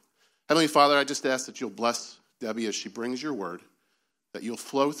Heavenly Father, I just ask that you'll bless Debbie as she brings your word, that you'll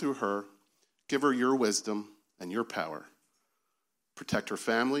flow through her, give her your wisdom and your power. Protect her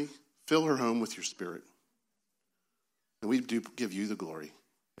family, fill her home with your spirit. And we do give you the glory.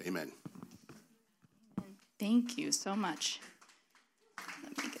 Amen. Thank you so much.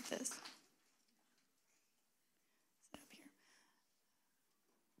 Let me get this.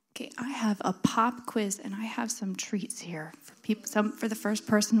 Okay, I have a pop quiz, and I have some treats here for people. Some for the first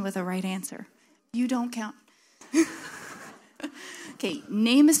person with a right answer. You don't count. Okay,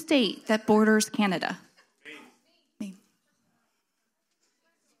 name a state that borders Canada. Maine.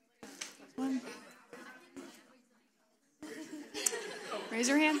 One. Raise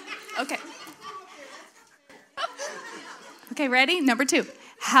your hand. Okay. Okay, ready? Number 2.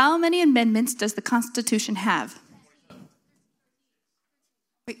 How many amendments does the Constitution have?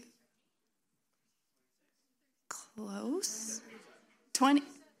 Wait. Close.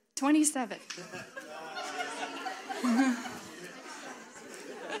 27.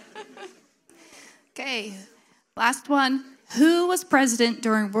 Okay, last one. Who was president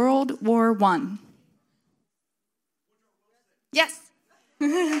during World War I? Yes.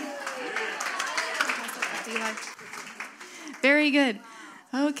 Very good.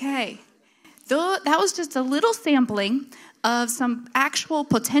 Okay. That was just a little sampling of some actual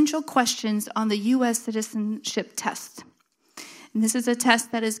potential questions on the U.S. citizenship test. And this is a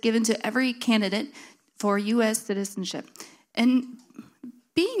test that is given to every candidate for U.S. citizenship. And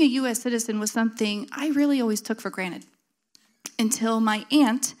being a U.S. citizen was something I really always took for granted until my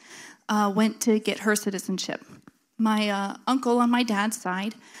aunt went to get her citizenship. My uncle on my dad's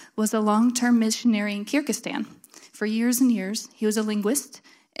side was a long-term missionary in Kyrgyzstan for years and years. He was a linguist,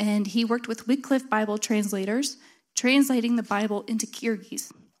 and he worked with Wycliffe Bible translators, translating the Bible into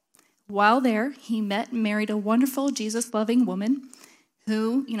Kyrgyz. While there, he met and married a wonderful Jesus-loving woman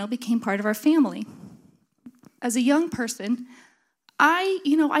who, became part of our family. As a young person, I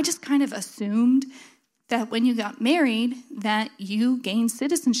just kind of assumed that when you got married, that you gained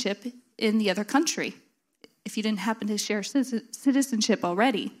citizenship in the other country, if you didn't happen to share citizenship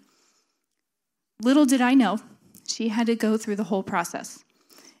already. Little did I know, she had to go through the whole process.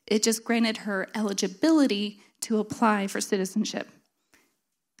 It just granted her eligibility to apply for citizenship.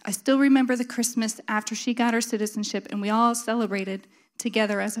 I still remember the Christmas after she got her citizenship, and we all celebrated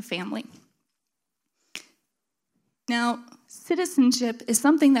together as a family. Now, citizenship is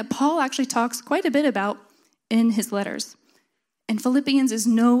something that Paul actually talks quite a bit about in his letters, and Philippians is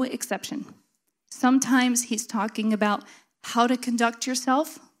no exception. Sometimes he's talking about how to conduct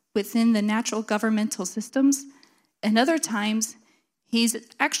yourself within the natural governmental systems, and other times he's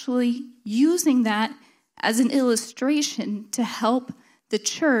actually using that as an illustration to help the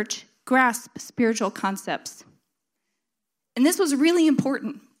church grasp spiritual concepts. And this was really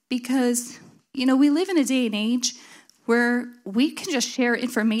important because, we live in a day and age where we can just share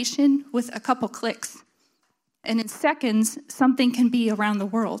information with a couple clicks. And in seconds, something can be around the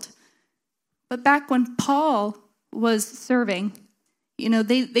world. But back when Paul was serving,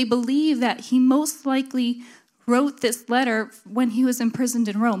 they believe that he most likely wrote this letter when he was imprisoned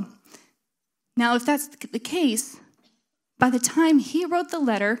in Rome. Now, if that's the case, by the time he wrote the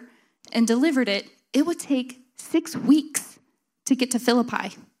letter and delivered it, it would take 6 weeks to get to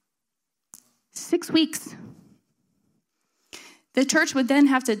Philippi. 6 weeks. The church would then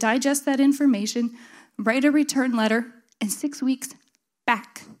have to digest that information, write a return letter, and 6 weeks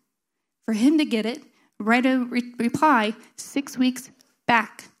back. For him to get it, write a reply, 6 weeks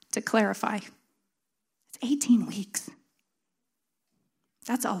back to clarify. It's 18 weeks.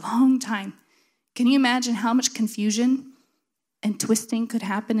 That's a long time. Can you imagine how much confusion and twisting could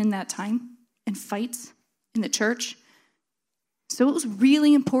happen in that time, and fights in the church? So it was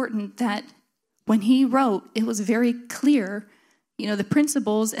really important that when he wrote, it was very clear, the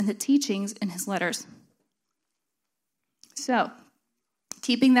principles and the teachings in his letters. So,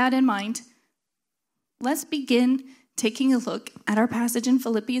 keeping that in mind, let's begin taking a look at our passage in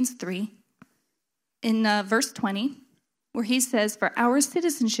Philippians 3, in verse 20, where he says, "For our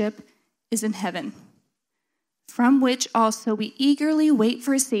citizenship is in heaven, from which also we eagerly wait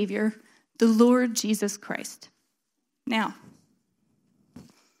for a Savior, the Lord Jesus Christ." Now,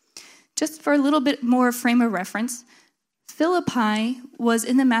 just for a little bit more frame of reference, Philippi was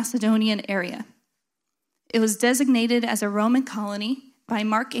in the Macedonian area. It was designated as a Roman colony by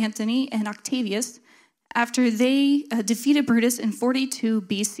Mark Antony and Octavius after they defeated Brutus in 42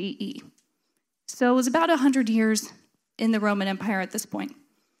 BCE. So it was about 100 years in the Roman Empire at this point.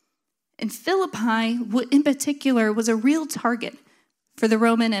 And Philippi, in particular, was a real target for the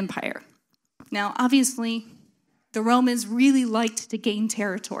Roman Empire. Now, obviously, The Romans really liked to gain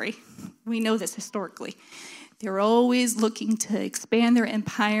territory. We know this historically. They were always looking to expand their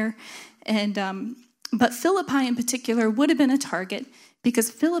empire. But Philippi in particular would have been a target because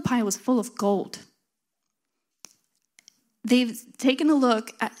Philippi was full of gold. They've taken a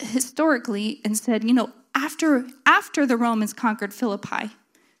look at historically and said, after the Romans conquered Philippi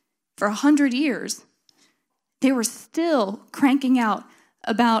for 100 years, they were still cranking out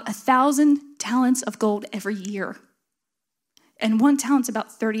about 1,000 talents of gold every year. And one talent's about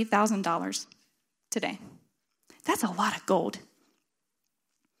 $30,000 today. That's a lot of gold.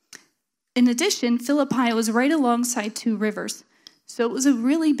 In addition, Philippi was right alongside two rivers. So it was a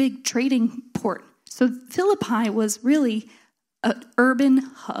really big trading port. So Philippi was really an urban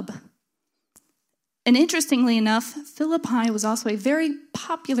hub. And interestingly enough, Philippi was also a very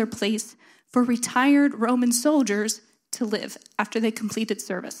popular place for retired Roman soldiers to live after they completed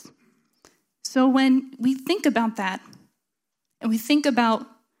service. So when we think about that, and we think about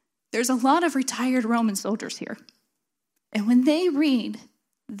there's a lot of retired Roman soldiers here, and when they read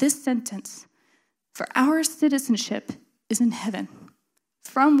this sentence, for our citizenship is in heaven,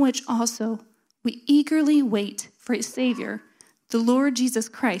 from which also we eagerly wait for a Savior, the Lord Jesus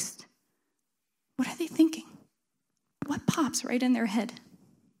Christ. What are they thinking? What pops right in their head?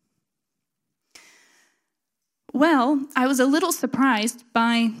 Well, I was a little surprised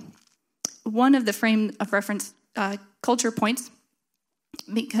by one of the frame of reference culture points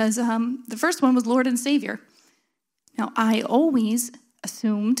because the first one was Lord and Savior. Now, I always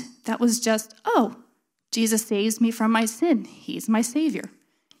assumed that was just, Jesus saves me from my sin. He's my Savior.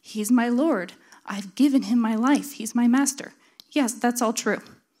 He's my Lord. I've given him my life. He's my master. Yes, that's all true.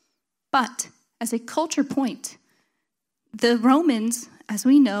 But as a culture point, the Romans, as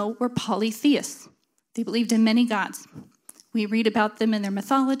we know, were polytheists. They believed in many gods. We read about them in their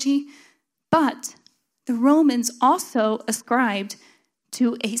mythology. But the Romans also ascribed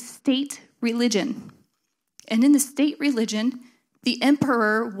to a state religion. And in the state religion, the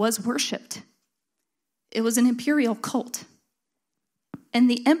emperor was worshipped. It was an imperial cult. And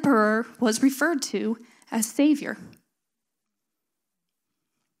the emperor was referred to as Savior.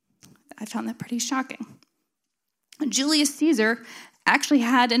 I found that pretty shocking. Julius Caesar actually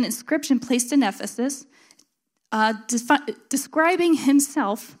had an inscription placed in Ephesus describing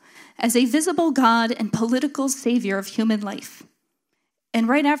himself as a visible God and political savior of human life. And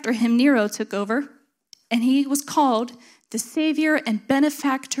right after him, Nero took over, and he was called the savior and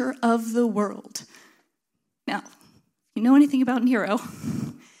benefactor of the world. Now, if you know anything about Nero,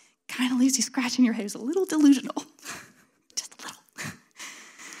 kind of leaves you scratching your head. He's a little delusional, just a little.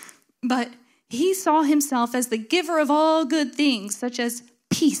 But he saw himself as the giver of all good things, such as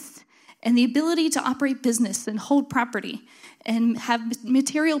peace and the ability to operate business and hold property and have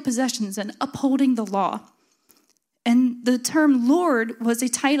material possessions and upholding the law. And the term Lord was a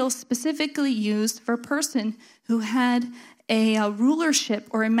title specifically used for a person who had a rulership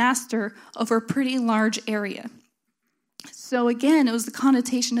or a master over a pretty large area. So again, it was the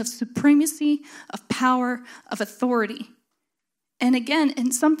connotation of supremacy, of power, of authority. And again,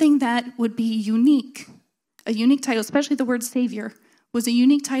 and something that would be unique, a unique title, especially the word Savior, was a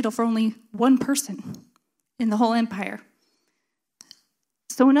unique title for only one person in the whole empire.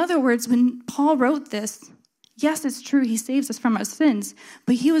 So in other words, when Paul wrote this, yes, it's true, he saves us from our sins,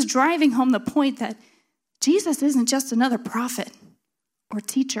 but he was driving home the point that Jesus isn't just another prophet or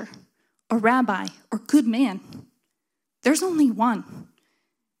teacher or rabbi or good man. There's only one.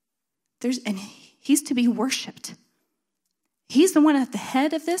 And he's to be worshiped. He's the one at the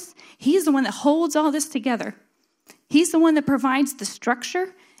head of this. He's the one that holds all this together. He's the one that provides the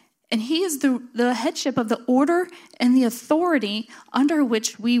structure, and he is the headship of the order and the authority under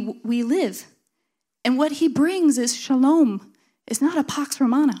which we live. And what he brings is shalom. It's not a pax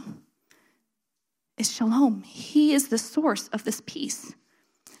romana. It's shalom. He is the source of this peace.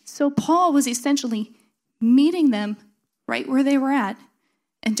 So Paul was essentially meeting them right where they were at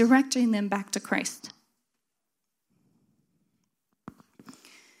and directing them back to Christ.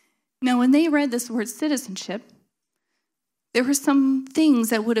 Now, when they read this word citizenship, there were some things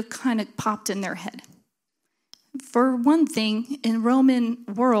that would have kind of popped in their head. For one thing, in Roman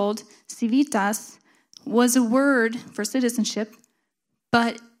world, civitas was a word for citizenship,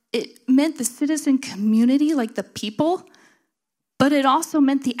 but it meant the citizen community, like the people, but it also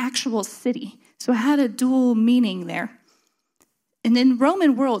meant the actual city. So it had a dual meaning there. And in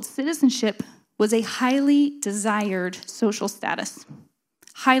Roman world, citizenship was a highly desired social status.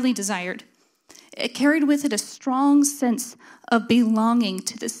 Highly desired. It carried with it a strong sense of belonging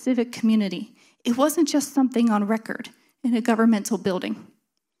to the civic community. It wasn't just something on record in a governmental building.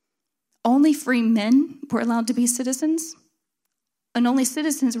 only free men were allowed to be citizens, and only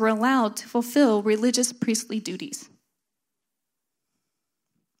citizens were allowed to fulfill religious priestly duties.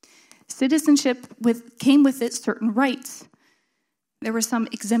 Citizenship came with it certain rights. There was some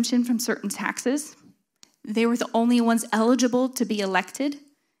exemption from certain taxes. They were the only ones eligible to be elected.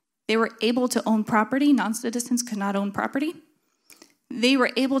 They were able to own property. Non-citizens could not own property. They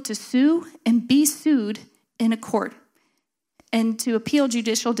were able to sue and be sued in a court and to appeal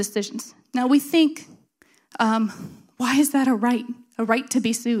judicial decisions. Now we think, why is that a right? A right to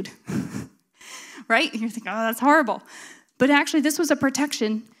be sued, right? And you're thinking, oh, that's horrible. But actually, this was a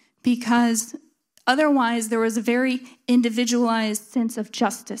protection because otherwise there was a very individualized sense of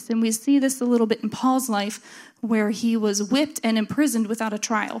justice. And we see this a little bit in Paul's life where he was whipped and imprisoned without a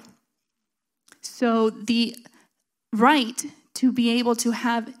trial. So the right to be able to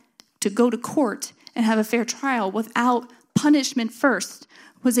go to court and have a fair trial without punishment first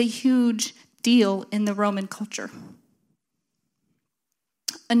was a huge deal in the Roman culture.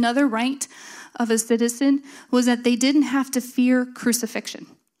 Another right of a citizen was that they didn't have to fear crucifixion.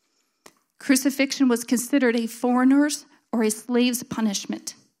 Crucifixion was considered a foreigner's or a slave's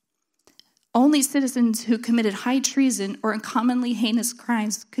punishment. Only citizens who committed high treason or uncommonly heinous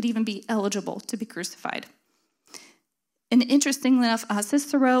crimes could even be eligible to be crucified. And interestingly enough,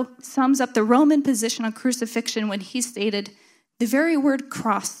 Cicero sums up the Roman position on crucifixion when he stated, the very word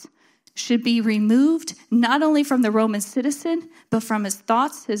cross should be removed not only from the Roman citizen, but from his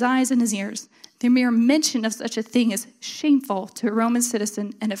thoughts, his eyes, and his ears. The mere mention of such a thing is shameful to a Roman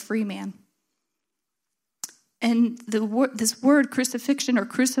citizen and a free man. And this word crucifixion or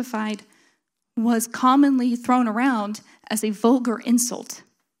crucified was commonly thrown around as a vulgar insult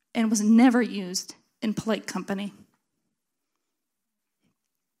and was never used in polite company,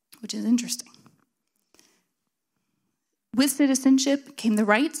 which is interesting. With citizenship came the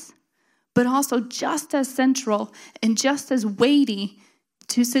rights, but also just as central and just as weighty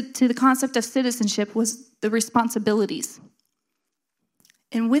to the concept of citizenship was the responsibilities.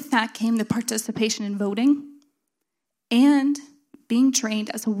 And with that came the participation in voting and being trained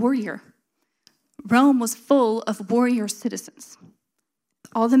as a warrior. Rome was full of warrior citizens.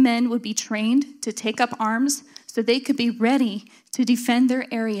 All the men would be trained to take up arms so they could be ready to defend their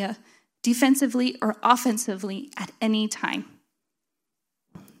area defensively or offensively at any time.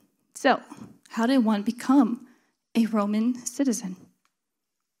 So, how did one become a Roman citizen?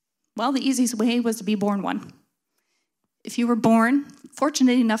 Well, the easiest way was to be born one. If you were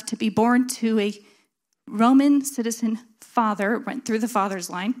fortunate enough to be born to a Roman citizen father, went through the father's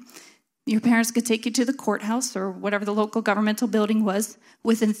line, your parents could take you to the courthouse or whatever the local governmental building was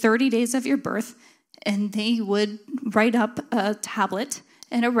within 30 days of your birth, and they would write up a tablet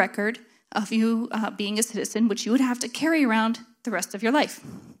and a record of you being a citizen, which you would have to carry around the rest of your life.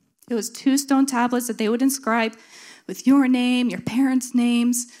 It was 2 stone tablets that they would inscribe with your name, your parents'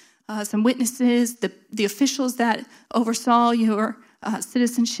 names, some witnesses, the officials that oversaw your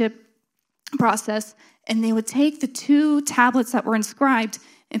citizenship process, and they would take the 2 tablets that were inscribed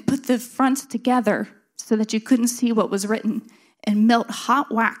and put the fronts together so that you couldn't see what was written and melt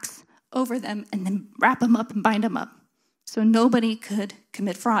hot wax over them and then wrap them up and bind them up so nobody could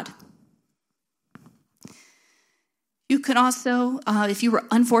commit fraud. You could also, if you were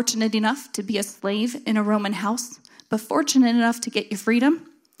unfortunate enough to be a slave in a Roman house, but fortunate enough to get your freedom,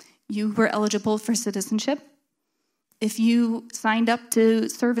 you were eligible for citizenship. If you signed up to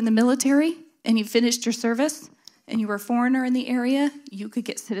serve in the military and you finished your service and you were a foreigner in the area, you could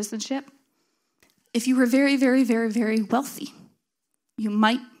get citizenship. If you were very, very, very, very wealthy, you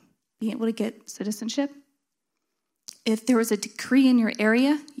might be able to get citizenship. If there was a decree in your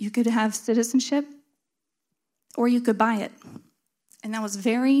area, you could have citizenship, or you could buy it. And that was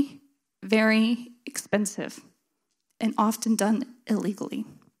very, very expensive and often done illegally.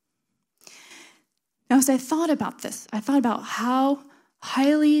 Now, as I thought about this, I thought about how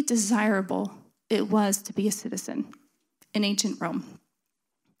highly desirable it was to be a citizen in ancient Rome.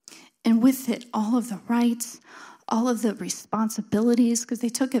 And with it, all of the rights, all of the responsibilities, because they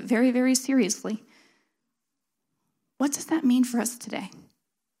took it very, very seriously. What does that mean for us today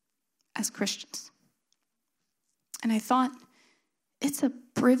as Christians? And I thought, it's a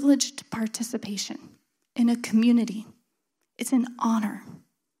privileged participation in a community. It's an honor,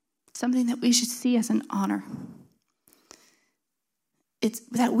 something that we should see as an honor. It's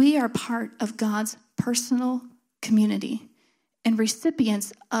that we are part of God's personal community and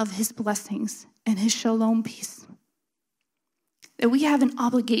recipients of his blessings and his shalom peace. That we have an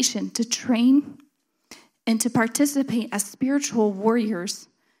obligation to train and to participate as spiritual warriors.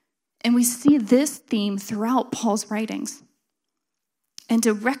 And we see this theme throughout Paul's writings. and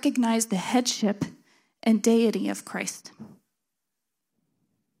to recognize the headship and deity of Christ.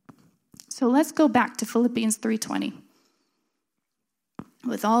 So let's go back to Philippians 3:20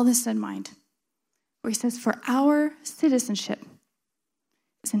 with all this in mind, where he says, for our citizenship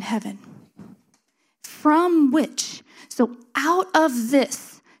is in heaven, from which, so out of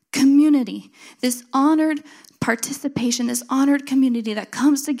this community, this honored participation, this honored community that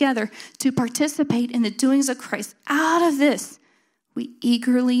comes together to participate in the doings of Christ, out of this, we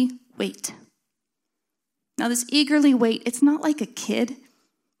eagerly wait. Now, this eagerly wait, it's not like a kid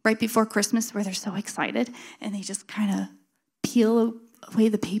right before Christmas where they're so excited and they just kind of peel away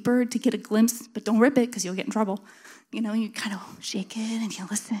the paper to get a glimpse, but don't rip it because you'll get in trouble. You know, you kind of shake it and you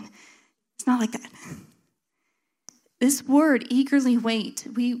listen. It's not like that. This word, eagerly wait,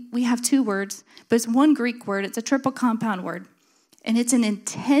 we have two words, but it's one Greek word. It's a triple compound word. And it's an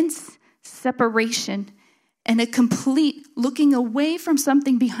intense separation and a complete looking away from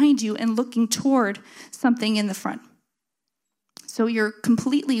something behind you and looking toward something in the front. So you're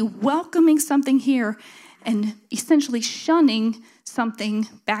completely welcoming something here and essentially shunning something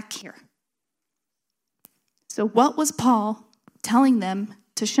back here. So what was Paul telling them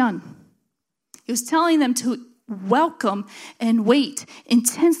to shun? He was telling them to welcome and wait,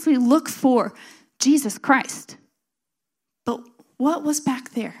 intensely look for Jesus Christ. But what was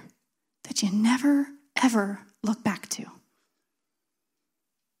back there that you never, ever look back to?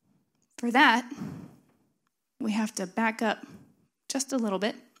 For that, we have to back up just a little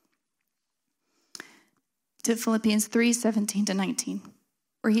bit to Philippians 3:17-19,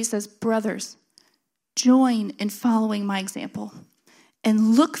 where he says, brothers, join in following my example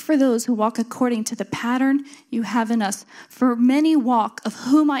and look for those who walk according to the pattern you have in us. For many walk, of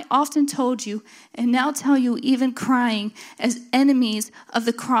whom I often told you, and now tell you even crying, as enemies of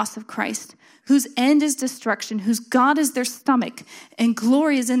the cross of Christ, whose end is destruction, whose God is their stomach, and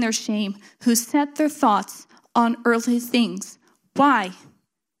glory is in their shame, who set their thoughts on earthly things. Why?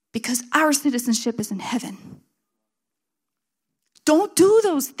 Because our citizenship is in heaven. Don't do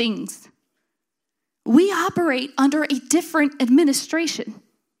those things. We operate under a different administration.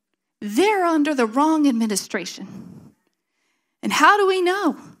 They're under the wrong administration. And how do we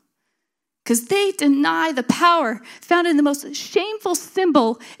know? Because they deny the power found in the most shameful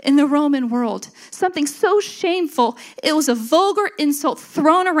symbol in the Roman world. Something so shameful, it was a vulgar insult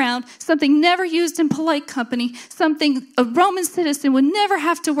thrown around, something never used in polite company, something a Roman citizen would never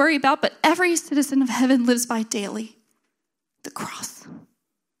have to worry about, but every citizen of heaven lives by daily. The cross.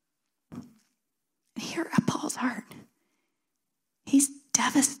 Here at Paul's heart, he's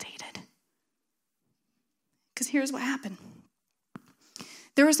devastated. Because here's what happened.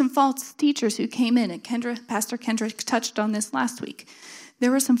 There were some false teachers who came in, and Pastor Kendra touched on this last week.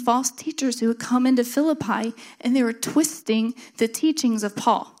 There were some false teachers who had come into Philippi, and they were twisting the teachings of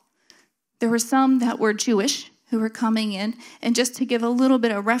Paul. There were some that were Jewish who were coming in, and just to give a little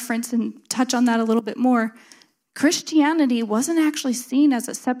bit of reference and touch on that a little bit more, Christianity wasn't actually seen as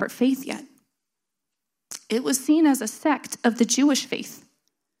a separate faith yet. It was seen as a sect of the Jewish faith.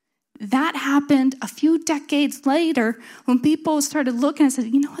 That happened a few decades later when people started looking and said,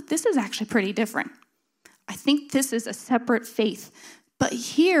 you know what, this is actually pretty different. I think this is a separate faith. But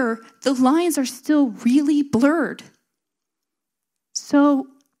here, the lines are still really blurred. So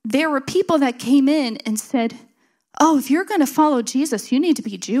there were people that came in and said, oh, if you're going to follow Jesus, you need to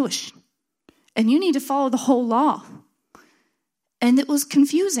be Jewish. And you need to follow the whole law. And it was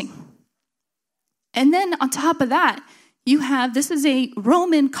confusing. And then on top of that, this is a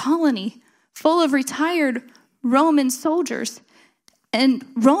Roman colony full of retired Roman soldiers. And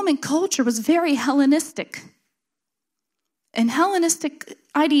Roman culture was very Hellenistic. And Hellenistic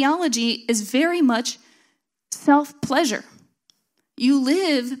ideology is very much self-pleasure. You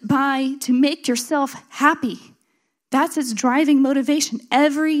live to make yourself happy. That's its driving motivation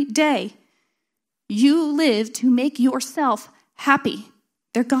every day. You live to make yourself happy.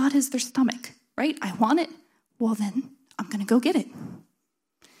 Their God is their stomach. Right? I want it. Well, then I'm going to go get it.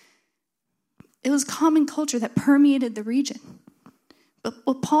 It was common culture that permeated the region. But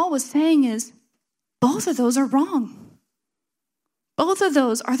what Paul was saying is, both of those are wrong. Both of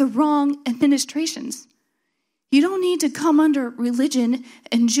those are the wrong administrations. You don't need to come under religion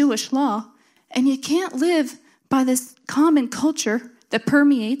and Jewish law, and you can't live by this common culture that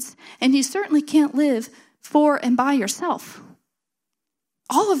permeates, and you certainly can't live for and by yourself.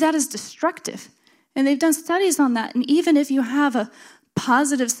 All of that is destructive. And they've done studies on that. And even if you have a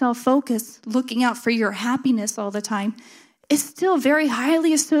positive self-focus, looking out for your happiness all the time, it's still very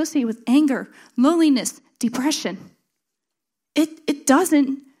highly associated with anger, loneliness, depression. It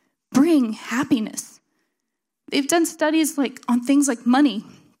doesn't bring happiness. They've done studies on things like money.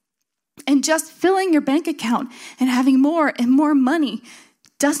 And just filling your bank account and having more and more money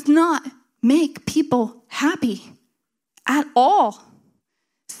does not make people happy at all.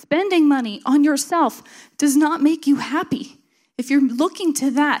 Spending money on yourself does not make you happy. If you're looking to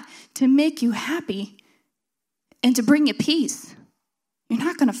that to make you happy and to bring you peace, you're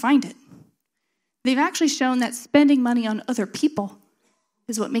not going to find it. They've actually shown that spending money on other people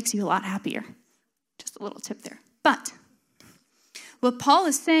is what makes you a lot happier. Just a little tip there. But what Paul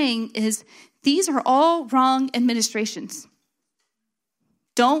is saying is these are all wrong administrations.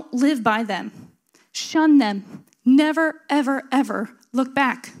 Don't live by them. Shun them. Never, ever, ever look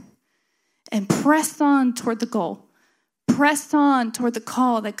back. And press on toward the goal. Press on toward the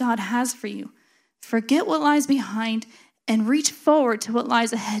call that God has for you. Forget what lies behind and reach forward to what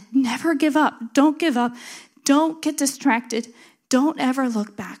lies ahead. Never give up. Don't give up. Don't get distracted. Don't ever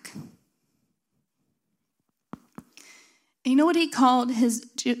look back. You know what he called his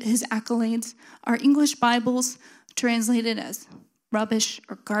accolades? Our English Bibles translated as rubbish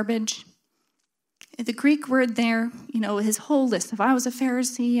or garbage. The Greek word there, his whole list. If I was a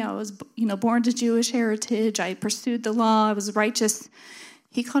Pharisee, I was, born to Jewish heritage, I pursued the law, I was righteous.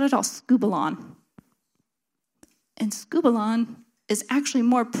 He called it all skubalon. And skubalon is actually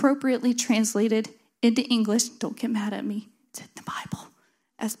more appropriately translated into English, don't get mad at me, it's in the Bible,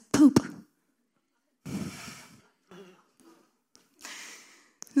 as poop.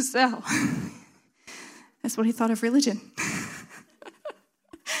 So, that's what he thought of religion.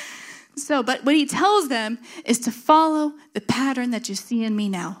 But what he tells them is to follow the pattern that you see in me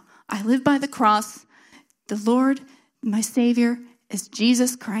now. I live by the cross. The Lord, my Savior, is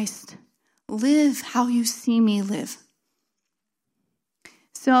Jesus Christ. Live how you see me live.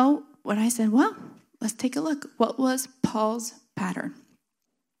 So what I said, well, let's take a look. What was Paul's pattern?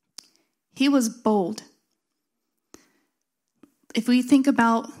 He was bold. If we think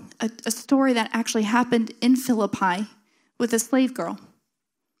about a story that actually happened in Philippi with a slave girl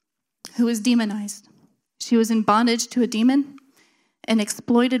who was demonized. She was in bondage to a demon and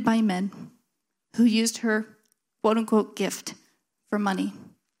exploited by men who used her quote-unquote gift for money.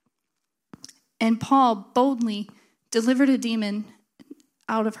 And Paul boldly delivered a demon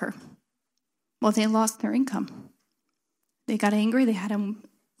out of her. Well, they lost their income. They got angry. They had him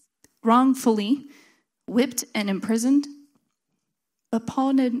wrongfully whipped and imprisoned. But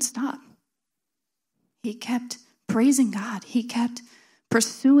Paul didn't stop. He kept praising God. He kept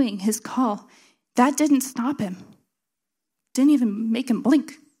pursuing his call. That didn't stop him. Didn't even make him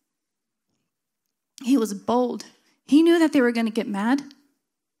blink. He was bold. He knew that they were going to get mad.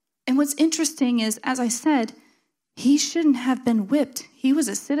 And what's interesting is, as I said, he shouldn't have been whipped. He was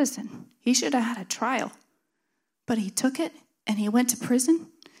a citizen. He should have had a trial. But he took it and he went to prison.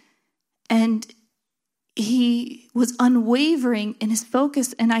 And he was unwavering in his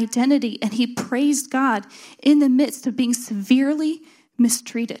focus and identity. And he praised God in the midst of being severely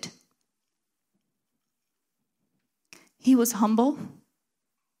mistreated. He was humble.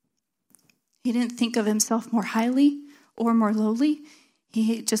 He didn't think of himself more highly or more lowly.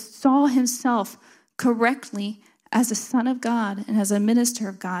 He just saw himself correctly as a son of God and as a minister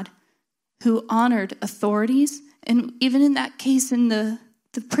of God who honored authorities. And even in that case in the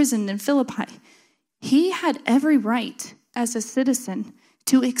prison in Philippi, he had every right as a citizen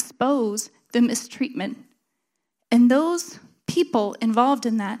to expose the mistreatment. And those people involved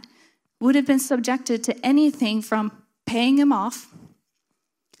in that would have been subjected to anything from paying him off,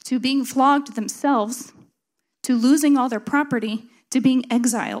 to being flogged themselves, to losing all their property, to being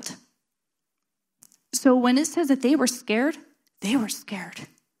exiled. So when it says that they were scared, they were scared.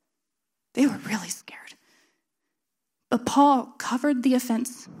 They were really scared. But Paul covered the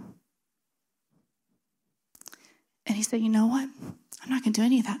offense. And he said, you know what? I'm not going to do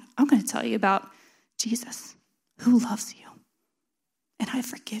any of that. I'm going to tell you about Jesus, who loves you. And I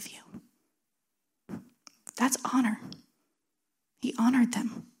forgive you. That's honor. He honored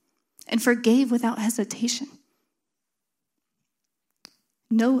them and forgave without hesitation.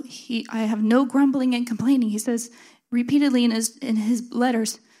 I have no grumbling and complaining. He says repeatedly in his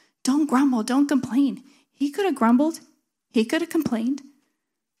letters, don't grumble, don't complain. He could have grumbled. He could have complained.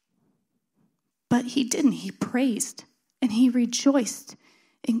 But he didn't. He praised and he rejoiced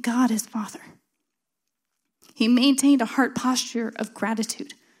in God his Father. He maintained a heart posture of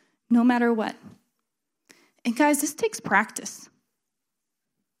gratitude, no matter what. And guys, this takes practice.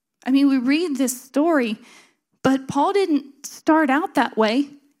 I mean, we read this story, but Paul didn't start out that way.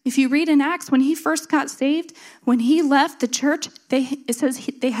 If you read in Acts, when he first got saved, when he left the church, it says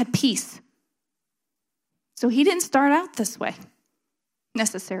they had peace. So he didn't start out this way,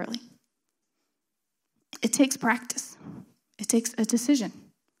 necessarily. it takes practice. It takes a decision.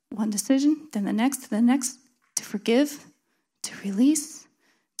 One decision, then the next, to forgive, to release,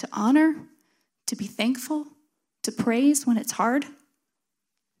 to honor, to be thankful, to praise when it's hard.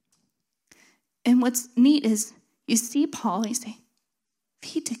 And what's neat is you see Paul and you say, if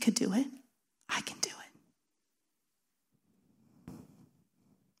he could do it, I can do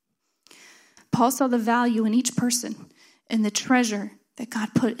it. Paul saw the value in each person and the treasure that God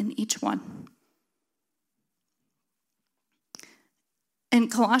put in each one. And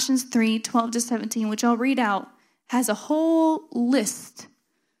Colossians 3:12-17, which I'll read out, has a whole list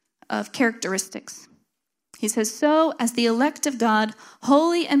of characteristics. He says, so as the elect of God,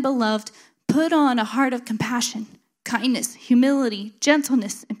 holy and beloved, put on a heart of compassion, kindness, humility,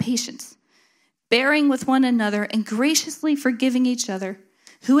 gentleness, and patience, bearing with one another and graciously forgiving each other.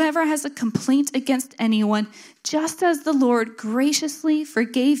 Whoever has a complaint against anyone, just as the Lord graciously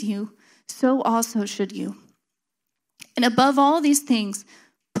forgave you, so also should you. And above all these things,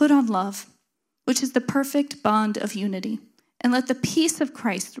 put on love, which is the perfect bond of unity. And let the peace of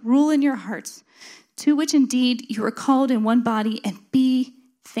Christ rule in your hearts, to which indeed you are called in one body, and be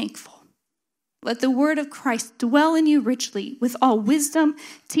thankful. Let the word of Christ dwell in you richly, with all wisdom,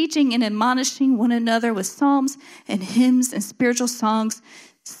 teaching and admonishing one another with psalms and hymns and spiritual songs,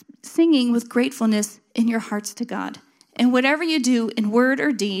 singing with gratefulness in your hearts to God. And whatever you do in word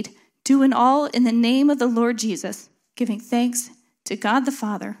or deed, do in all in the name of the Lord Jesus, giving thanks to God the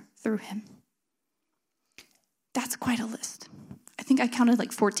Father through him. That's quite a list. I think I counted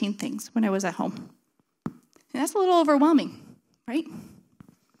like 14 things when I was at home. And that's a little overwhelming, right?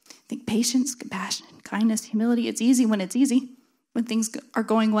 I think patience, compassion, kindness, humility, it's easy when it's easy, when things are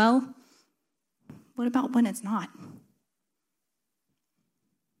going well. What about when it's not?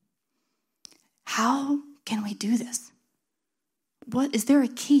 How can we do this? Is there a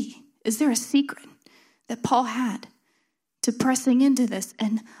key? Is there a secret that Paul had to pressing into this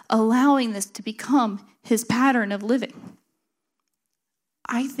and allowing this to become his pattern of living?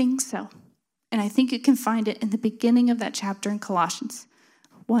 I think so. And I think you can find it in the beginning of that chapter in Colossians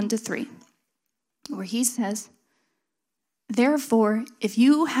 1-3, where he says, therefore, if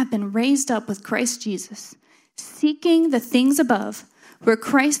you have been raised up with Christ Jesus, seeking the things above, where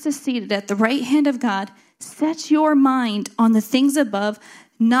Christ is seated at the right hand of God, set your mind on the things above,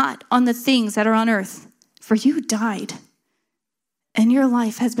 not on the things that are on earth. For you died, and your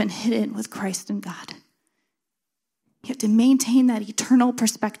life has been hidden with Christ in God. You have to maintain that eternal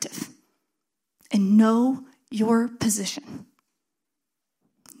perspective and know your position.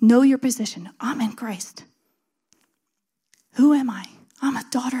 Know your position. I'm in Christ. Who am I? I'm a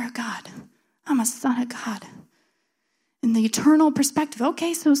daughter of God. I'm a son of God. In the eternal perspective,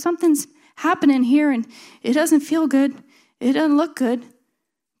 okay, so something's happening here and it doesn't feel good. It doesn't look good.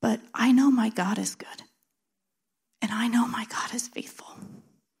 But I know my God is good. And I know my God is faithful.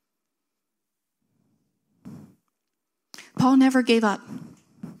 Paul never gave up.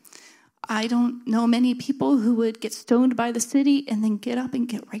 I don't know many people who would get stoned by the city and then get up and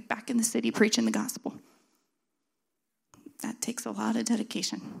get right back in the city preaching the gospel. That takes a lot of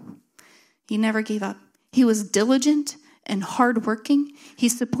dedication. He never gave up. He was diligent and hardworking. He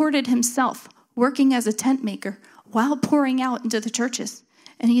supported himself, working as a tent maker while pouring out into the churches.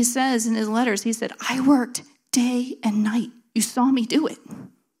 And he says in his letters, he said, I worked day and night. You saw me do it.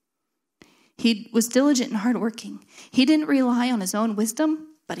 He was diligent and hardworking. He didn't rely on his own wisdom,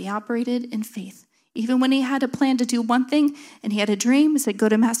 but he operated in faith. Even when he had a plan to do one thing and he had a dream, he said, go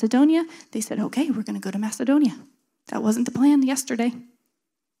to Macedonia. They said, okay, we're going to go to Macedonia. That wasn't the plan yesterday.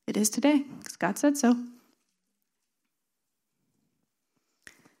 It is today, because God said so.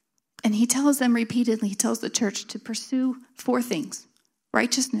 And he tells them repeatedly, he tells the church to pursue 4 things: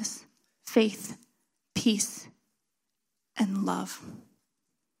 righteousness, faith, peace, and love.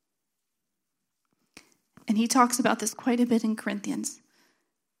 And he talks about this quite a bit in Corinthians.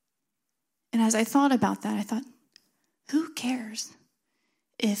 And as I thought about that, I thought, who cares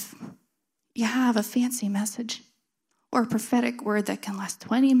if you have a fancy message or a prophetic word that can last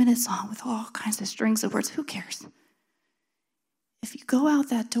 20 minutes long with all kinds of strings of words? Who cares? If you go out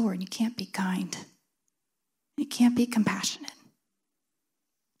that door and you can't be kind, you can't be compassionate.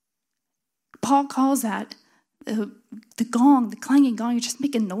 Paul calls that the gong, the clanging gong. You're just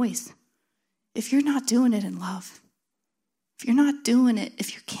making noise. If you're not doing it in love, if you're not doing it,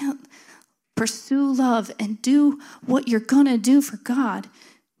 if you can't pursue love and do what you're going to do for God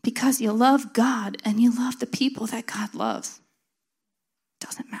because you love God and you love the people that God loves, it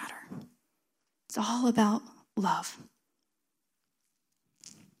doesn't matter. It's all about love.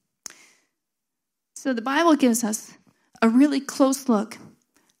 So the Bible gives us a really close look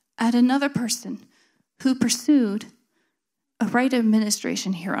at another person who pursued a right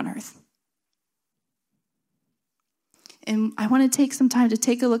administration here on earth. And I want to take some time to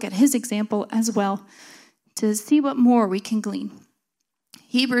take a look at his example as well to see what more we can glean.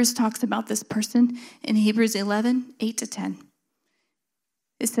 Hebrews talks about this person in Hebrews 11, 8-10.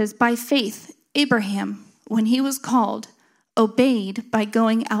 It says, by faith, Abraham, when he was called, obeyed by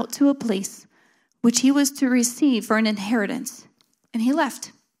going out to a place which he was to receive for an inheritance. And he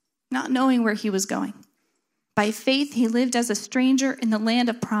left, not knowing where he was going. By faith, he lived as a stranger in the land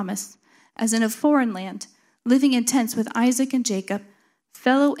of promise, as in a foreign land, living in tents with Isaac and Jacob,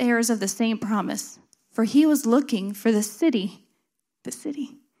 fellow heirs of the same promise. For he was looking for the city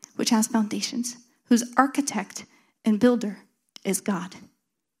which has foundations, whose architect and builder is God.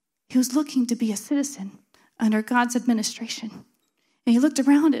 He was looking to be a citizen under God's administration. And he looked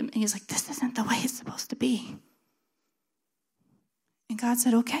around him and he's like, this isn't the way it's supposed to be. And God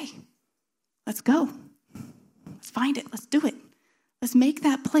said, okay, let's go. Let's find it. Let's do it. Let's make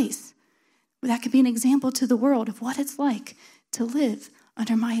that place where that could be an example to the world of what it's like to live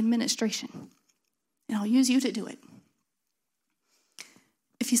under my administration. And I'll use you to do it.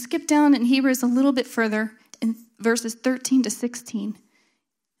 If you skip down in Hebrews a little bit further, in verses 13-16,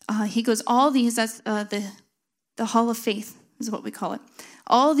 he goes, all these, that's the hall of faith is what we call it.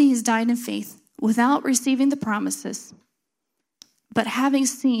 All these died in faith without receiving the promises, but having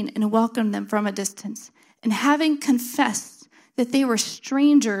seen and welcomed them from a distance, and having confessed that they were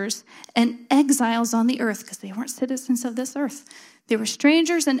strangers and exiles on the earth, because they weren't citizens of this earth. They were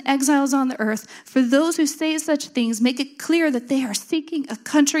strangers and exiles on the earth. For those who say such things, make it clear that they are seeking a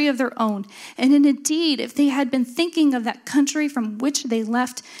country of their own. And indeed, if they had been thinking of that country from which they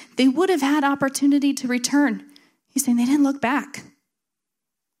left, they would have had opportunity to return. He's saying they didn't look back.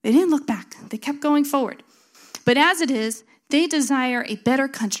 They didn't look back. They kept going forward. But as it is, they desire a better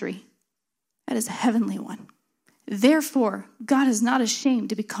country. That is a heavenly one. Therefore, God is not ashamed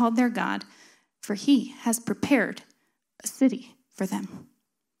to be called their God, for he has prepared a city for them.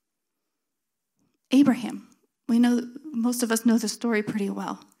 Abraham, we know, most of us know the story pretty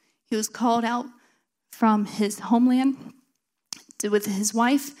well. He was called out from his homeland with his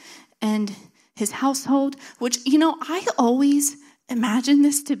wife and his household, which, I always imagine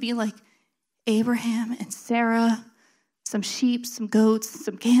this to be like Abraham and Sarah, some sheep, some goats,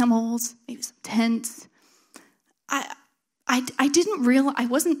 some camels, maybe some tents. I didn't realize, I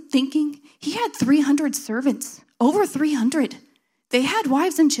wasn't thinking, he had 300 servants, over 300. They had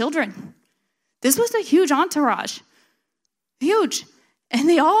wives and children. This was a huge entourage, huge. And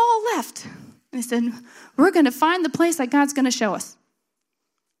they all left. They said, we're going to find the place that God's going to show us.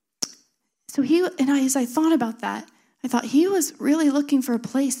 So as I thought about that, I thought he was really looking for a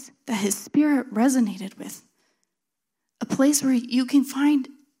place that his spirit resonated with. A place where you can find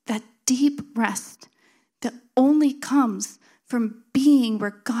that deep rest that only comes from being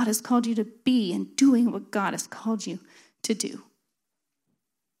where God has called you to be and doing what God has called you to do.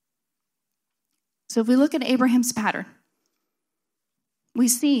 So if we look at Abraham's pattern, we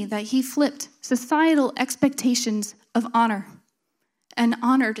see that he flipped societal expectations of honor and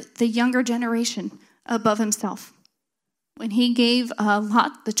honored the younger generation above himself. When he gave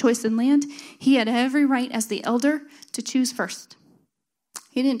Lot the choice in land, he had every right as the elder to choose first.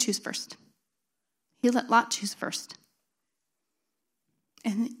 He didn't choose first. He let Lot choose first.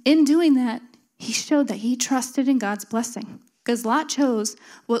 And in doing that, he showed that he trusted in God's blessing, because Lot chose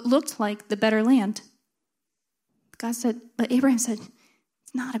what looked like the better land. But Abraham said,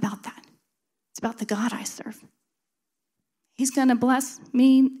 it's not about that. It's about the God I serve. He's going to bless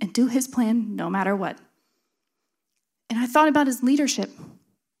me and do his plan no matter what. And I thought about his leadership,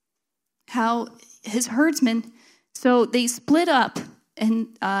 how his herdsmen, so they split up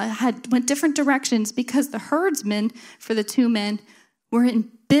and went different directions because the herdsmen for the two men were in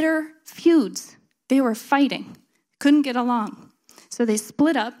bitter feuds. They were fighting, couldn't get along. So they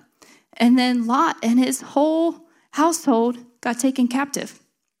split up, and then Lot and his whole household got taken captive.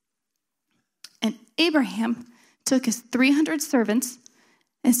 And Abraham took his 300 servants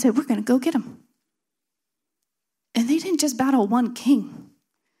and said, we're going to go get them. And they didn't just battle one king.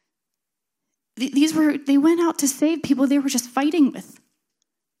 They went out to save people they were just fighting with.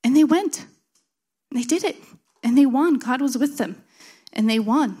 And they went. They did it. And they won. God was with them. And they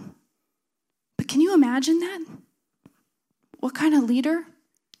won. But can you imagine that? What kind of leader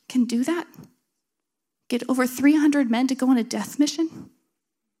can do that? Get over 300 men to go on a death mission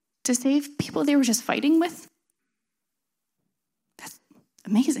to save people they were just fighting with? That's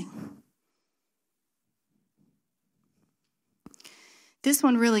amazing. This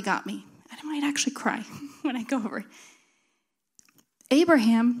one really got me. And I might actually cry when I go over it.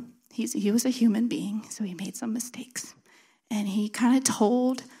 Abraham he was a human being, so he made some mistakes. And he kind of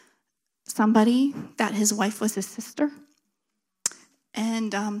told somebody that his wife was his sister.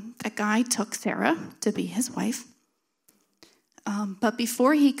 And that guy took Sarah to be his wife. But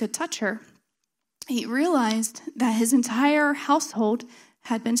before he could touch her, he realized that his entire household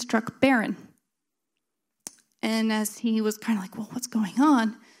had been struck barren. And as he was kind of like, well, what's going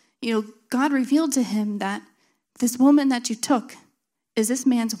on? God revealed to him that this woman that you took is this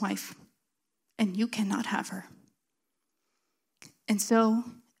man's wife, and you cannot have her. And so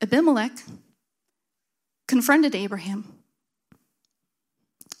Abimelech confronted Abraham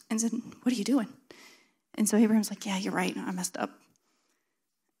and said, what are you doing? And so Abraham's like, yeah, you're right. I messed up.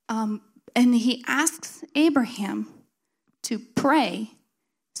 And he asks Abraham to pray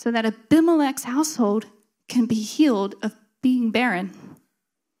so that Abimelech's household can be healed of being barren.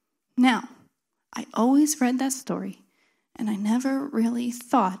 Now, I always read that story, and I never really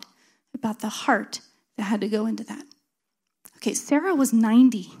thought about the heart that had to go into that. Okay, Sarah was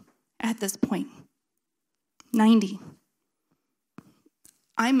 90 at this point. 90.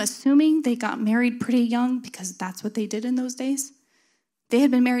 I'm assuming they got married pretty young because that's what they did in those days. They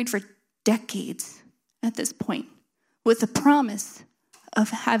had been married for decades at this point with the promise of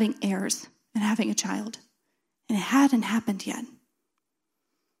having heirs and having a child. And it hadn't happened yet.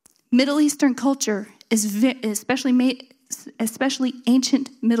 Middle Eastern culture, especially ancient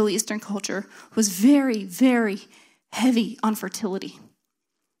Middle Eastern culture, was very, very heavy on fertility.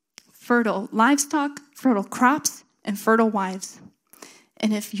 Fertile livestock, fertile crops, and fertile wives.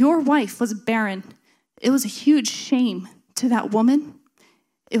 And if your wife was barren, it was a huge shame to that woman.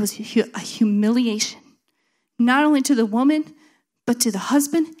 It was a humiliation, not only to the woman, but to the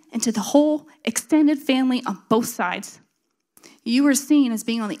husband and to the whole extended family on both sides. You were seen as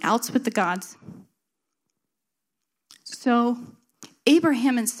being on the outs with the gods. So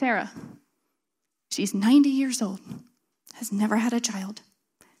Abraham and Sarah, she's 90 years old, has never had a child.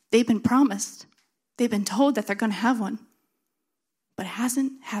 They've been promised. They've been told that they're going to have one. But it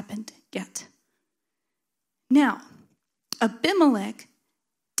hasn't happened yet. Now, Abimelech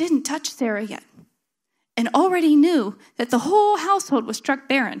didn't touch Sarah yet and already knew that the whole household was struck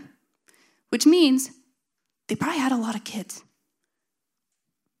barren, which means they probably had a lot of kids.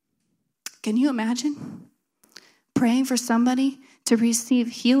 Can you imagine praying for somebody to receive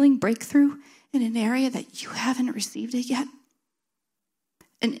healing breakthrough in an area that you haven't received it yet?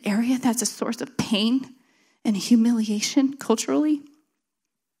 An area that's a source of pain and humiliation culturally?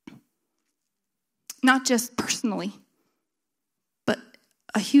 Not just personally, but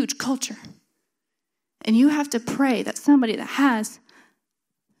a huge culture. And you have to pray that somebody that has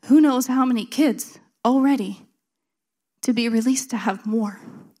who knows how many kids already to be released to have more.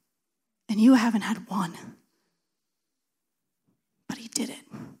 And you haven't had one. But he did it.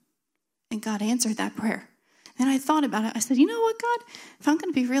 And God answered that prayer. And I thought about it. I said, you know what, God? If I'm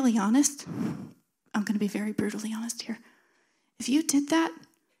going to be really honest, I'm going to be very brutally honest here. If you did that,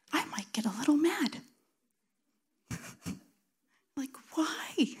 I might get a little mad. Like,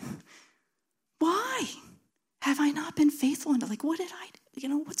 why? Why have I not been faithful enough? Like, what did I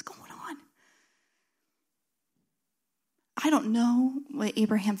do? What's going on? I don't know what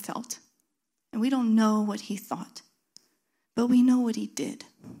Abraham felt. And we don't know what he thought. But we know what he did.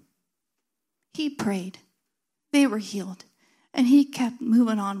 He prayed. They were healed. And he kept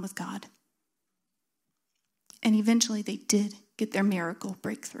moving on with God. And eventually they did get their miracle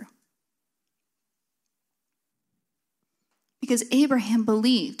breakthrough. Because Abraham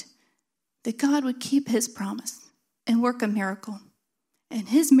believed that God would keep his promise and work a miracle. And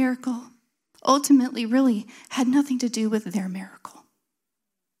his miracle ultimately really had nothing to do with their miracle.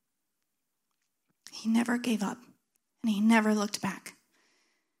 He never gave up, and he never looked back.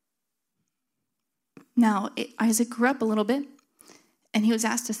 Now, Isaac grew up a little bit, and he was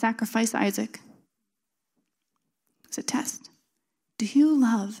asked to sacrifice Isaac. It's a test. Do you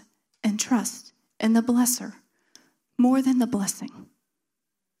love and trust in the blesser more than the blessing?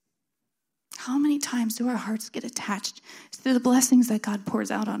 How many times do our hearts get attached to the blessings that God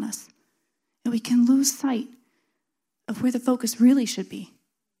pours out on us? And we can lose sight of where the focus really should be.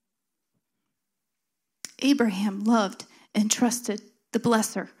 Abraham loved and trusted the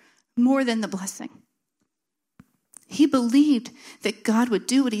blesser more than the blessing. He believed that God would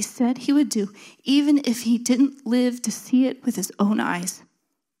do what he said he would do, even if he didn't live to see it with his own eyes.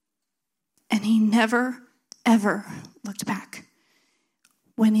 And he never, ever looked back.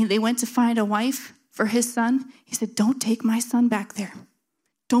 When they went to find a wife for his son, he said, don't take my son back there.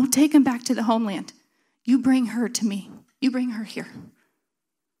 Don't take him back to the homeland. You bring her to me. You bring her here.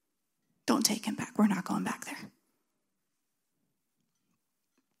 Don't take him back. We're not going back there.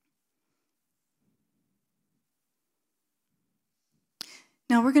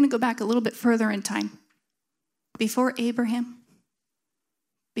 Now we're going to go back a little bit further in time. Before Abraham,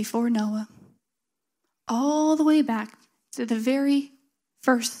 before Noah, all the way back to the very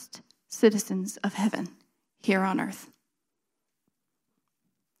first citizens of heaven here on earth.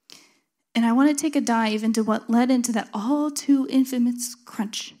 And I want to take a dive into what led into that all too infamous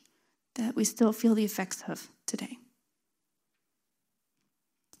crunch that we still feel the effects of today.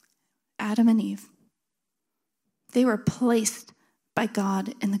 Adam and Eve. They were placed by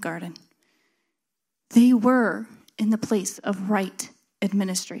God in the garden. They were in the place of right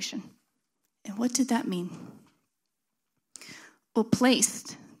administration. And what did that mean? Well,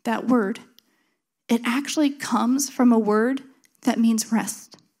 placed, that word, it actually comes from a word that means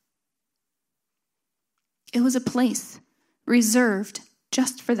rest. It was a place reserved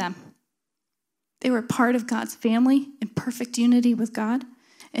just for them. They were part of God's family in perfect unity with God,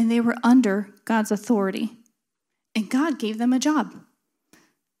 and they were under God's authority. And God gave them a job.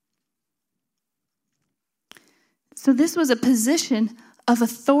 So this was a position of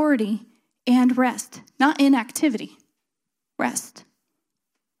authority and rest, not inactivity, rest.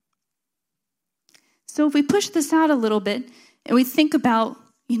 So if we push this out a little bit and we think about,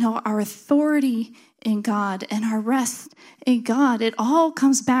 our authority in God and our rest in God, it all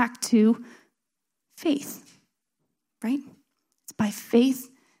comes back to faith, right? It's by faith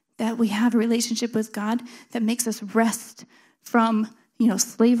that we have a relationship with God that makes us rest from,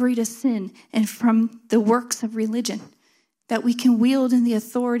 slavery to sin and from the works of religion, that we can wield in the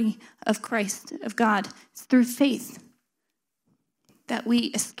authority of Christ, of God. It's through faith that we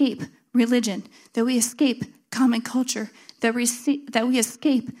escape religion, that we escape common culture, that we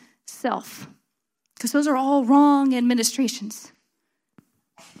escape self. Because those are all wrong administrations.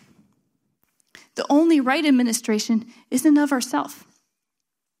 The only right administration isn't of ourself,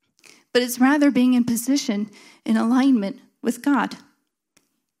 but it's rather being in position, in alignment with God,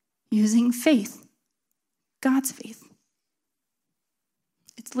 using faith, God's faith.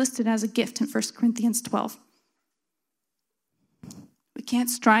 It's listed as a gift in 1 Corinthians 12. We can't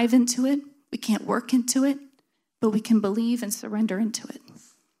strive into it, we can't work into it, but we can believe and surrender into it.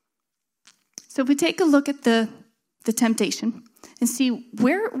 So if we take a look at the temptation and see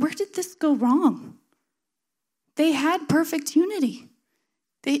where did this go wrong? They had perfect unity.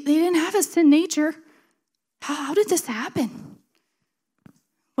 They didn't have a sin nature. How did this happen?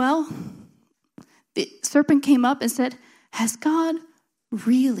 Well, the serpent came up and said, "Has God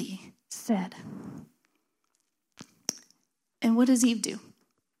really said?" And what does Eve do?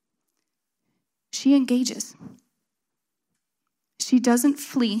 She engages. She doesn't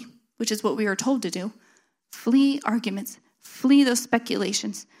flee, which is what we are told to do. Flee arguments. Flee those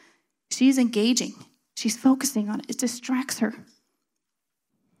speculations. She's engaging. She's focusing on it. It distracts her.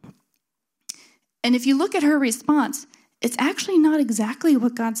 And if you look at her response, it's actually not exactly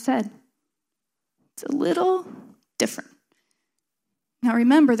what God said. It's a little different. Now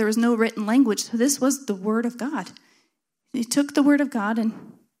remember, there was no written language, so this was the word of God. He took the word of God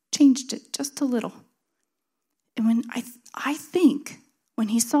and changed it just a little. And when I think when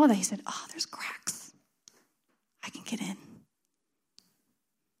he saw that, he said, "Oh, there's cracks. I can get in."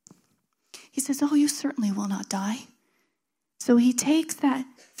 He says, "Oh, you certainly will not die." So he takes that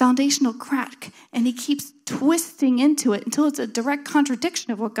foundational crack and he keeps twisting into it until it's a direct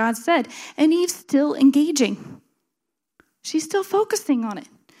contradiction of what God said. And Eve's still engaging. She's still focusing on it.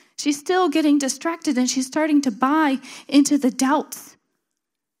 She's still getting distracted and she's starting to buy into the doubts.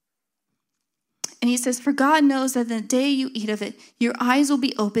 And he says, "For God knows that the day you eat of it, your eyes will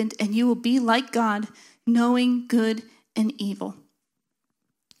be opened and you will be like God, knowing good and evil."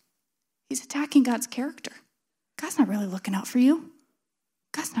 He's attacking God's character. God's not really looking out for you.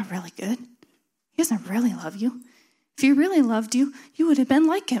 God's not really good. He doesn't really love you. If he really loved you, you would have been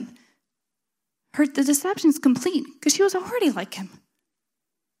like him. The deception's complete because she was already like him.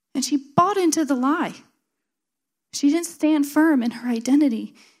 And she bought into the lie. She didn't stand firm in her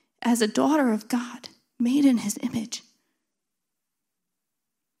identity as a daughter of God, made in his image.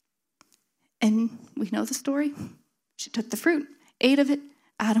 And we know the story. She took the fruit, ate of it,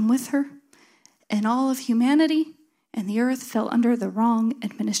 Adam with her, and all of humanity and the earth fell under the wrong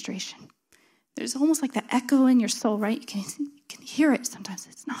administration. There's almost like that echo in your soul, right? You can hear it sometimes.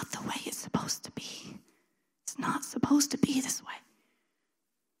 It's not the way it's supposed to be. It's not supposed to be this way.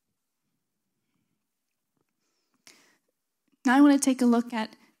 Now I want to take a look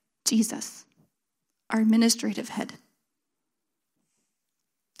at Jesus, our administrative head.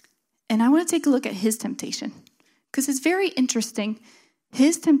 And I want to take a look at his temptation because it's very interesting,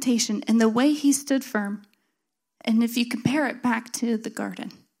 his temptation and the way he stood firm. And if you compare it back to the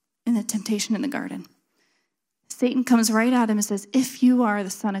garden, and the temptation in the garden, Satan comes right at him and says, if you are the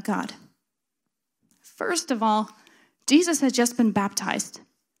Son of God. First of all, Jesus had just been baptized.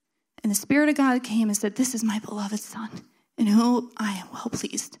 And the Spirit of God came and said, this is my beloved Son, in whom I am well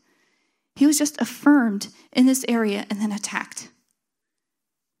pleased. He was just affirmed in this area and then attacked.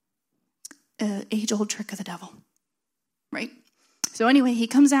 Age-old trick of the devil, right? So anyway, he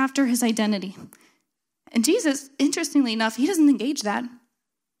comes after his identity. And Jesus, interestingly enough, he doesn't engage that.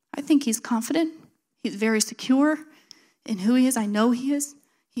 I think he's confident. He's very secure in who he is. I know he is.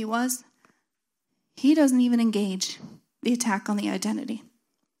 He was. He doesn't even engage the attack on the identity.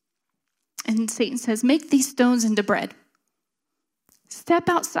 And Satan says, make these stones into bread. Step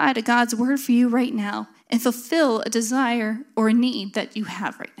outside of God's word for you right now and fulfill a desire or a need that you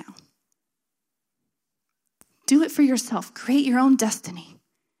have right now. Do it for yourself. Create your own destiny.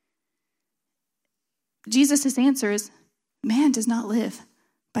 Jesus' answer is, man does not live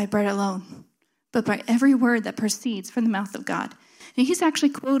by bread alone, but by every word that proceeds from the mouth of God. And he's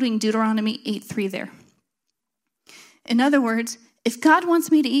actually quoting Deuteronomy 8:3 there. In other words, if God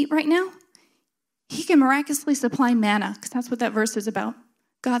wants me to eat right now, he can miraculously supply manna, because that's what that verse is about,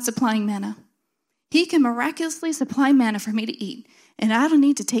 God supplying manna. He can miraculously supply manna for me to eat, and I don't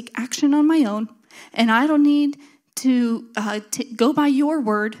need to take action on my own, and I don't need to go by your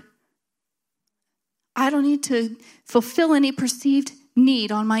word. I don't need to fulfill any perceived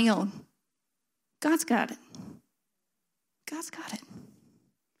need on my own. God's got it. God's got it.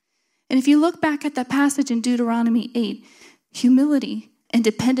 And if you look back at that passage in Deuteronomy 8, humility and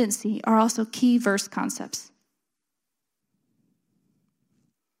dependency are also key verse concepts.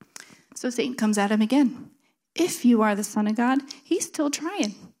 So Satan comes at him again. If you are the Son of God, he's still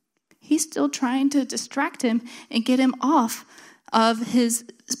trying. He's still trying to distract him and get him off of his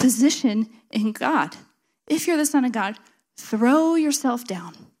position in God. If you're the Son of God, throw yourself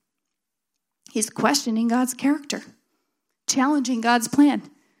down. He's questioning God's character, challenging God's plan.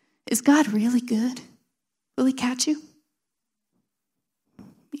 Is God really good? Will he catch you?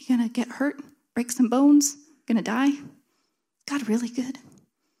 You gonna get hurt, break some bones, gonna die? God really good?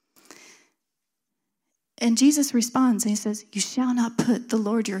 And Jesus responds and he says, you shall not put the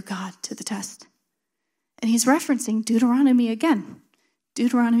Lord your God to the test. And he's referencing Deuteronomy again,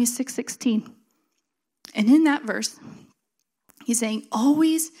 Deuteronomy 6:16. And in that verse, he's saying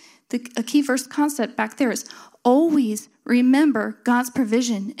always, a key verse concept back there is always remember God's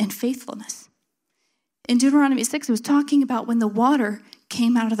provision and faithfulness. In Deuteronomy 6, it was talking about when the water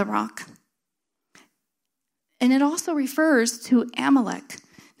came out of the rock. And it also refers to Amalek.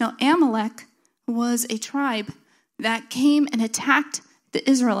 Now, Amalek was a tribe that came and attacked the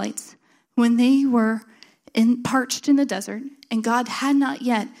Israelites when they were parched in the desert, and God had not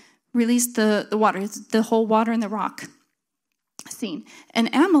yet released the water, the whole water in the rock scene. And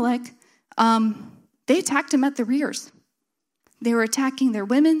Amalek, they attacked him at the rears. They were attacking their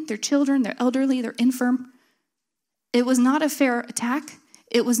women, their children, their elderly, their infirm. It was not a fair attack.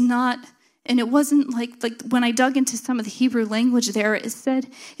 It was not, and it wasn't like when I dug into some of the Hebrew language there, it said,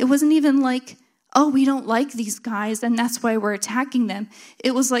 it wasn't even like, oh, we don't like these guys, and that's why we're attacking them.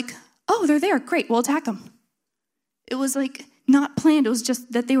 It was like, oh, they're there, great, we'll attack them. It was like not planned. It was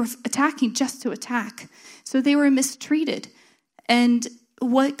just that they were attacking just to attack. So they were mistreated. And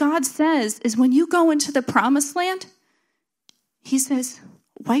what God says is when you go into the promised land, he says,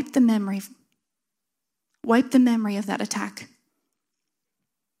 wipe the memory of that attack.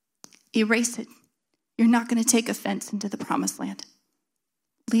 Erase it. You're not going to take offense into the promised land.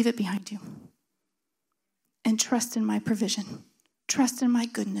 Leave it behind you. And trust in my provision. Trust in my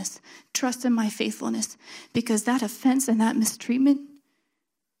goodness. Trust in my faithfulness. Because that offense and that mistreatment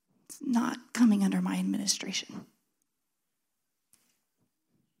is not coming under my administration.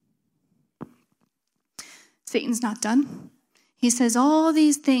 Satan's not done. He says, all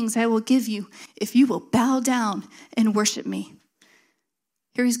these things I will give you if you will bow down and worship me.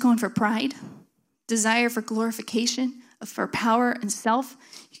 Here he's going for pride, desire for glorification, for power and self.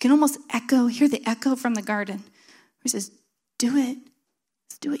 You can almost hear the echo from the garden. He says, do it.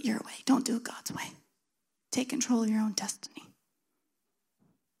 Let's do it your way. Don't do it God's way. Take control of your own destiny.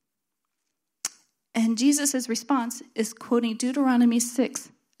 And Jesus' response is quoting Deuteronomy 6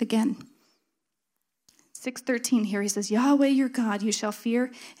 again. 6:13 here, he says, Yahweh your God you shall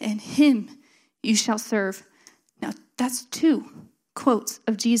fear, and him you shall serve. Now, that's two quotes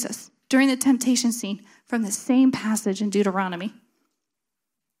of Jesus during the temptation scene from the same passage in Deuteronomy.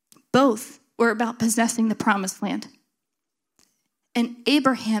 Both were about possessing the promised land. And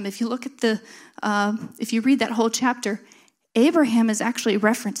Abraham, if you look at if you read that whole chapter, Abraham is actually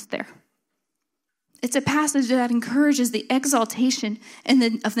referenced there. It's a passage that encourages the exaltation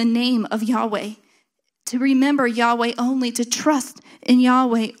of the name of Yahweh to remember Yahweh only, to trust in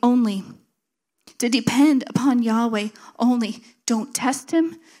Yahweh only, to depend upon Yahweh only. Don't test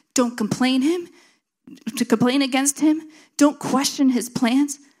him. Don't complain against him. Don't question his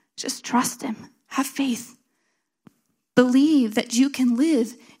plans. Just trust him. Have faith. Believe that you can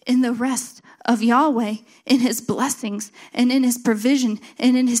live in the rest of Yahweh, in his blessings and in his provision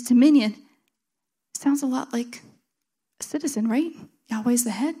and in his dominion. Sounds a lot like a citizen, right? Yahweh's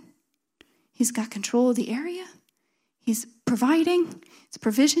the head. He's got control of the area. He's providing. It's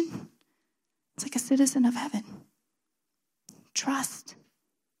provision. It's like a citizen of heaven. Trust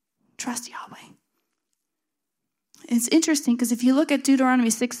Yahweh. It's interesting because if you look at Deuteronomy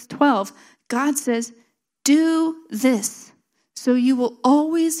 6:12, God says, do this so you will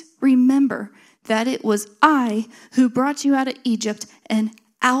always remember that it was I who brought you out of Egypt and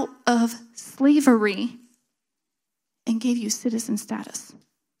out of slavery and gave you citizen status.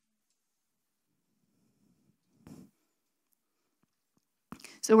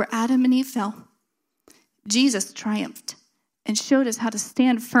 So where Adam and Eve fell, Jesus triumphed and showed us how to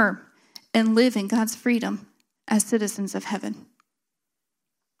stand firm and live in God's freedom as citizens of heaven.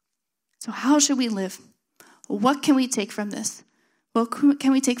 So how should we live? What can we take from this? Well,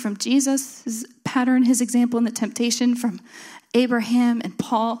 can we take from Jesus' pattern, his example in the temptation, from Abraham and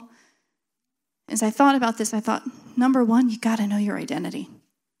Paul? As I thought about this, I thought, number one, you got to know your identity.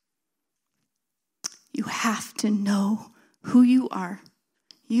 You have to know who you are.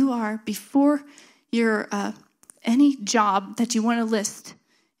 You are, before your any job that you want to list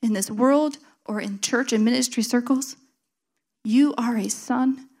in this world or in church and ministry circles, you are a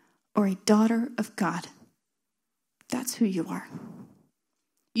son or a daughter of God. That's who you are.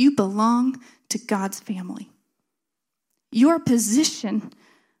 You belong to God's family. Your position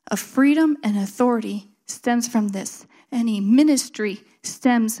of freedom and authority stems from this. Any ministry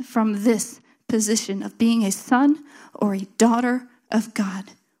stems from this position of being a son or a daughter of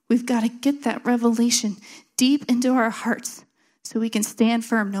God. We've got to get that revelation deep into our hearts so we can stand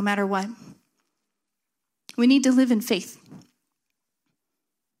firm no matter what. We need to live in faith.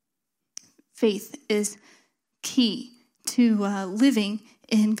 Faith is key to living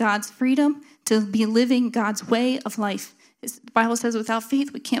in God's freedom, to be living God's way of life. The Bible says without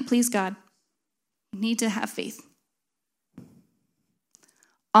faith, we can't please God. We need to have faith.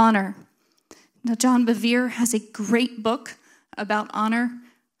 Honor. Now, John Bevere has a great book about honor.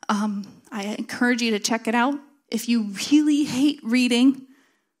 I encourage you to check it out. If you really hate reading,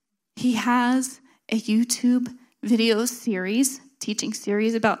 he has a YouTube video series, teaching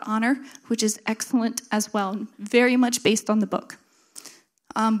series about honor, which is excellent as well, very much based on the book.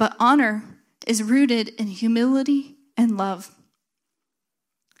 But honor is rooted in humility and love.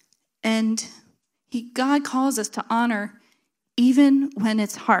 And God calls us to honor even when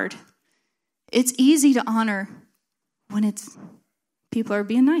it's hard. It's easy to honor when people are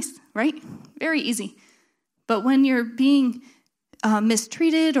being nice, right? Very easy. But when you're being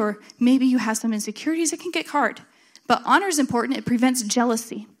mistreated, or maybe you have some insecurities, it can get hard. But honor is important. It prevents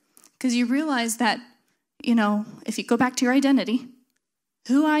jealousy, because you realize that, if you go back to your identity,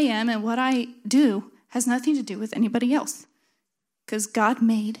 who I am and what I do has nothing to do with anybody else, because God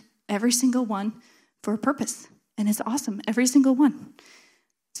made every single one for a purpose, and it's awesome, every single one.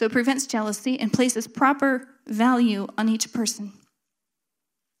 So it prevents jealousy and places proper value on each person.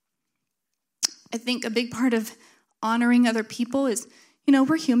 I think a big part of honoring other people is,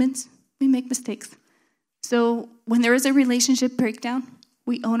 we're humans. We make mistakes. So when there is a relationship breakdown,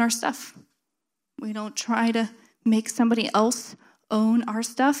 we own our stuff. We don't try to make somebody else own our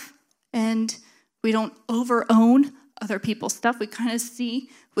stuff, and we don't over-own other people's stuff. We kind of see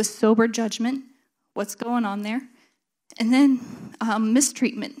with sober judgment what's going on there. And then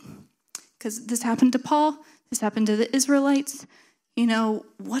mistreatment, because this happened to Paul, this happened to the Israelites.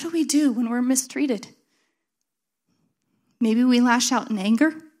 What do we do when we're mistreated? Maybe we lash out in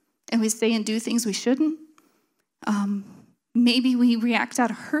anger and we say and do things we shouldn't. Maybe we react out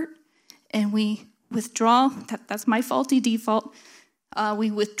of hurt and we withdraw. That's my faulty default.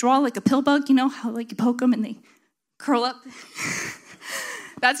 We withdraw like a pill bug, how like you poke them and they curl up.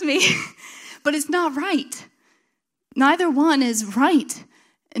 That's me. But it's not right. Neither one is right,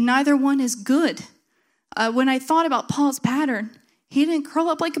 and neither one is good. When I thought about Paul's pattern, he didn't curl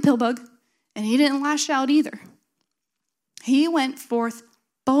up like a pill bug, and he didn't lash out either. He went forth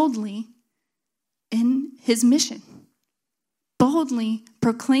boldly in his mission, boldly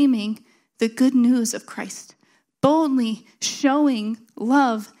proclaiming the good news of Christ, boldly showing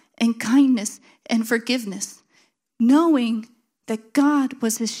love and kindness and forgiveness, knowing that God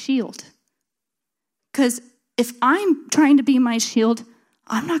was his shield. Because if I'm trying to be my shield,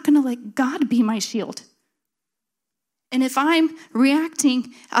 I'm not going to let God be my shield. And if I'm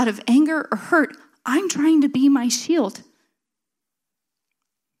reacting out of anger or hurt, I'm trying to be my shield.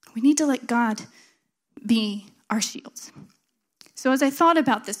 We need to let God be our shields. So as I thought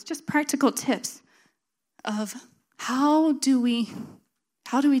about this, just practical tips of how do we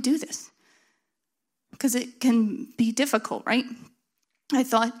do this? Because it can be difficult, right? I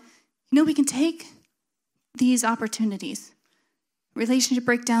thought, we can take these opportunities, relationship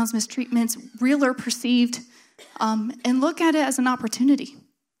breakdowns, mistreatments, real or perceived, and look at it as an opportunity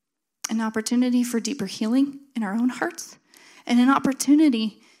for deeper healing in our own hearts, and an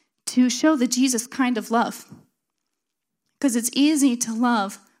opportunity to show the Jesus kind of love. Because it's easy to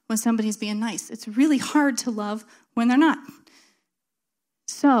love when somebody's being nice. It's really hard to love when they're not.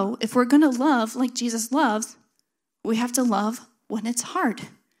 So if we're going to love like Jesus loves, we have to love when it's hard.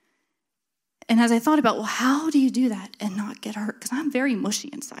 And as I thought about, well, how do you do that and not get hurt? Because I'm very mushy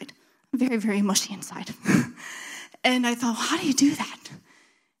inside. I'm very, very mushy inside. And I thought, well, how do you do that?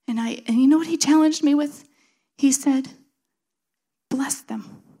 And you know what he challenged me with? He said, bless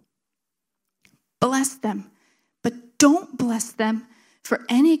them. Bless them. But don't bless them for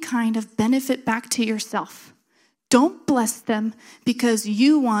any kind of benefit back to yourself. Don't bless them because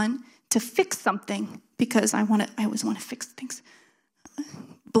you want to fix something, because I always want to fix things.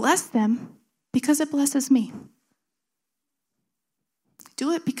 Bless them because it blesses me.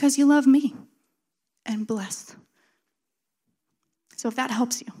 Do it because you love me, and bless. So if that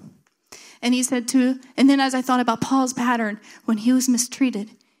helps you. And he said and then as I thought about Paul's pattern, when he was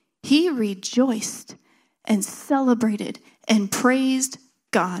mistreated, he rejoiced and celebrated and praised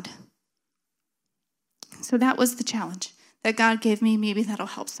God. So that was the challenge that God gave me. Maybe that'll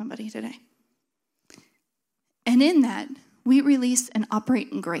help somebody today. And in that, we release and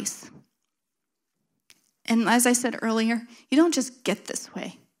operate in grace. And as I said earlier, you don't just get this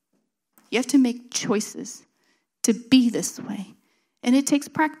way. You have to make choices to be this way. And it takes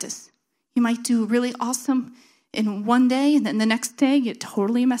practice. You might do really awesome in one day, and then the next day you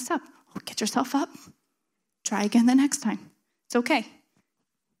totally mess up. Well, get yourself up. Try again the next time. It's okay.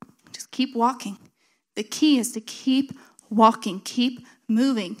 Just keep walking. The key is to keep walking, keep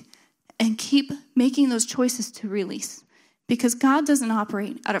moving, and keep making those choices to release. Because God doesn't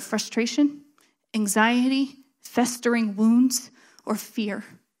operate out of frustration, anxiety, festering wounds, or fear,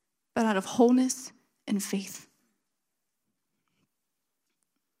 but out of wholeness and faith.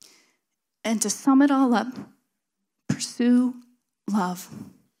 And to sum it all up, pursue love.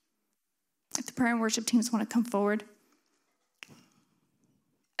 If the prayer and worship teams want to come forward.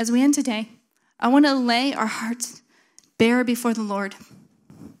 As we end today, I want to lay our hearts bare before the Lord.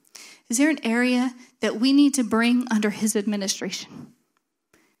 Is there an area that we need to bring under his administration?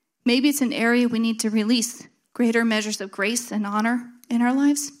 Maybe it's an area we need to release greater measures of grace and honor in our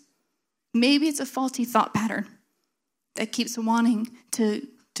lives. Maybe it's a faulty thought pattern that keeps wanting to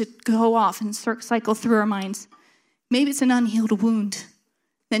go off and cycle through our minds. Maybe it's an unhealed wound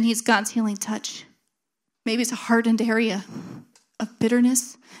that needs God's healing touch. Maybe it's a hardened area of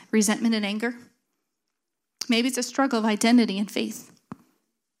bitterness, resentment, and anger. Maybe it's a struggle of identity and faith.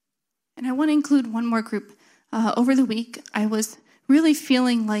 And I want to include one more group. Over the week, I was really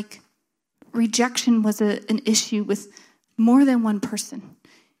feeling like rejection was an issue with more than one person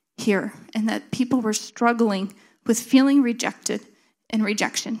here, and that people were struggling with feeling rejected and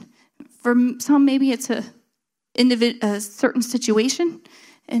rejection. For some, maybe it's a certain situation,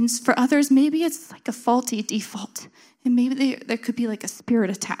 and for others, maybe it's like a faulty default, and maybe there could be like a spirit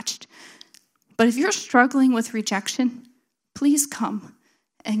attached. But if you're struggling with rejection, please come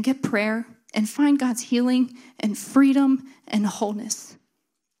and get prayer and find God's healing and freedom and wholeness.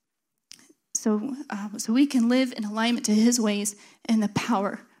 So we can live in alignment to his ways and the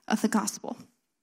power of the gospel.